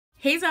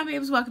Hey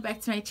Zombabes, welcome back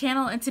to my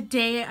channel, and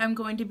today I'm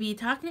going to be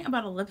talking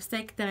about a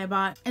lipstick that I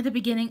bought at the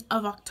beginning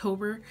of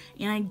October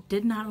and I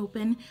did not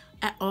open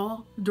at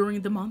all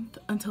during the month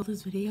until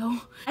this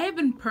video. I have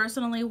been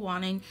personally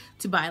wanting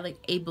to buy like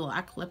a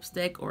black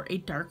lipstick or a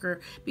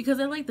darker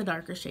because I like the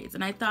darker shades,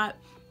 and I thought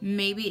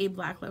maybe a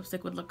black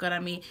lipstick would look good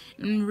on me.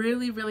 I'm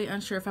really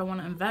unsure if I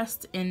want to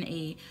invest in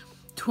a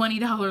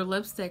 $20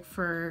 lipstick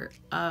for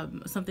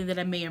something that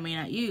I may or may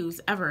not use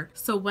ever.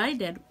 So what I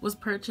did was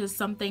purchase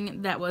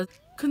something that was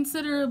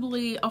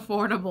considerably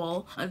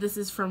affordable. This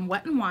is from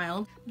Wet n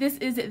Wild. This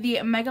is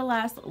the Mega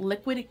Last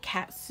Liquid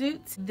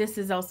Catsuit. This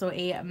is also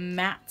a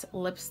matte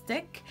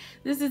lipstick.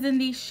 This is in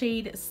the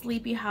shade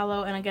Sleepy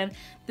Hollow, and again,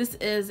 this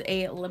is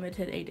a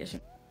limited edition.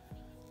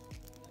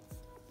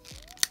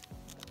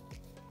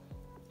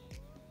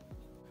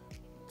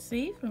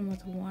 See, from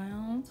Wet n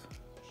Wild.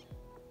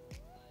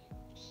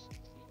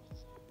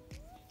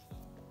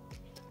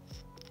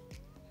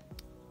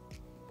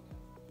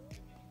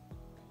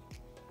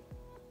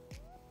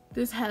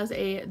 This has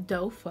a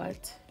doe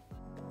foot.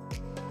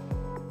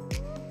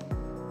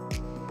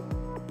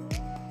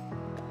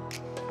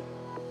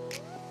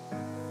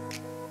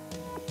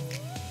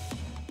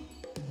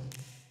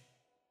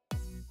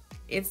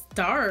 It's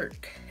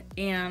dark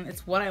and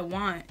it's what I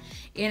want,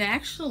 and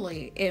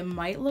actually it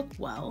might look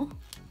well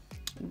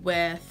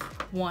with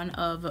one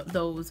of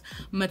those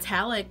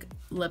metallic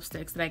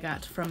lipsticks that I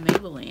got from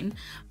Maybelline.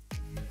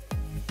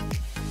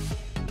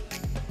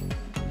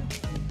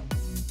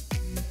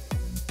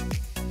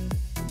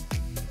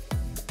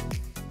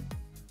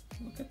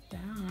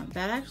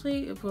 That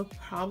actually will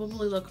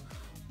probably look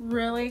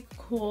really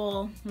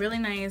cool, really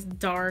nice,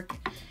 dark,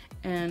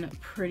 and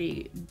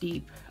pretty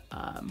deep.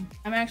 I'm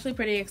actually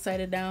pretty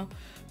excited now.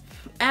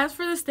 As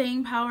for the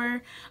staying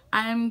power,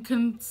 I'm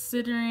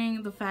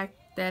considering the fact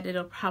that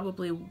it'll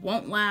probably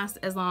won't last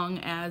as long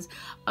as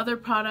other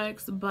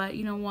products, but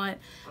you know what?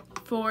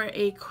 For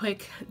a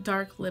quick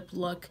dark lip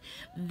look,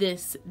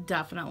 this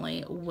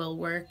definitely will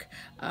work.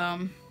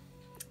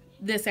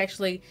 This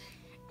actually,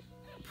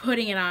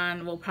 putting it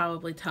on will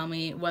probably tell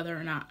me whether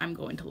or not I'm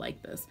going to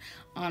like this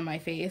on my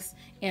face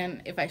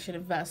and if I should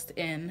invest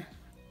in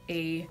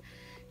a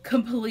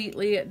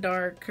completely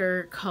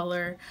darker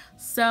color.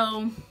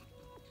 So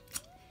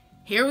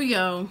here we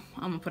go.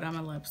 I'm gonna put it on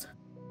my lips.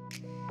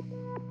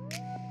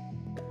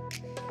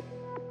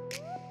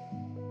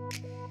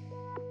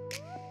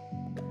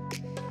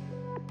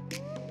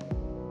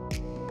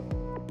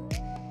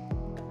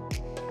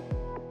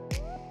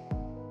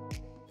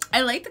 I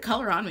like the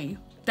color on me.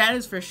 That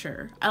is for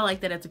sure. I like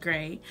that it's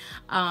gray.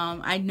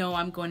 I know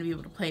I'm going to be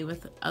able to play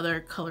with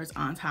other colors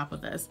on top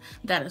of this.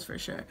 That is for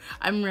sure.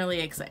 I'm really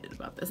excited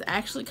about this. I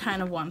actually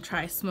kind of want to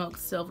try smoked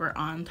silver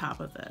on top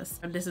of this.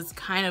 This is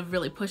kind of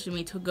really pushing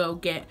me to go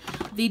get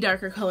the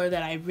darker color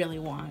that I really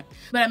want.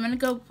 But I'm going to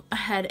go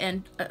ahead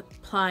and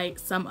apply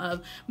some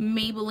of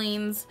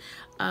Maybelline's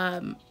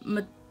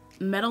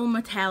Metal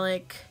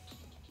Metallic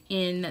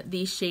in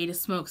the shade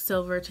Smoked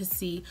Silver to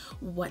see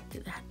what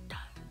that does.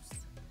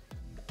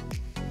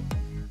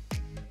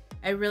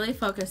 I really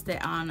focused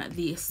it on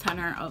the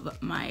center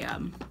of my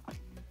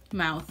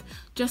mouth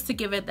just to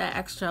give it that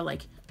extra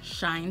like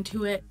shine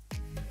to it.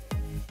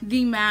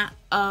 The matte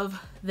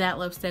of that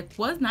lipstick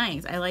was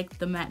nice. I liked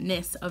the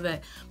matte-ness of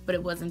it, but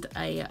it wasn't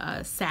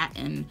a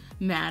satin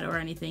matte or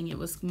anything. It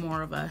was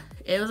more of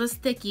it was a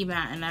sticky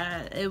matte,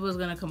 and it was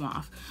gonna come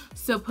off.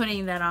 So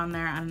putting that on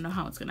there, I don't know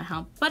how it's gonna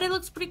help, but it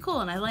looks pretty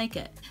cool and I like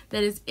it.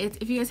 That is it.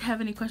 If you guys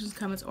have any questions,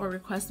 comments, or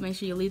requests, make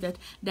sure you leave that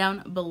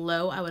down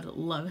below. I would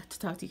love to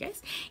talk to you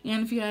guys.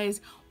 And if you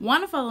guys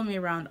want to follow me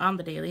around on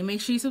the daily,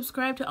 make sure you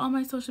subscribe to all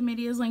my social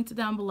medias linked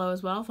down below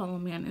as well. Follow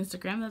me on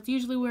Instagram. That's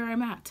usually where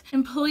I'm at.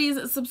 And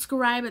please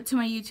subscribe to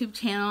my YouTube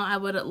channel. I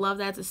would love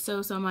that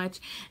so much.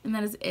 And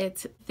that is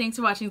it. Thanks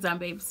for watching,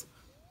 Zombabes.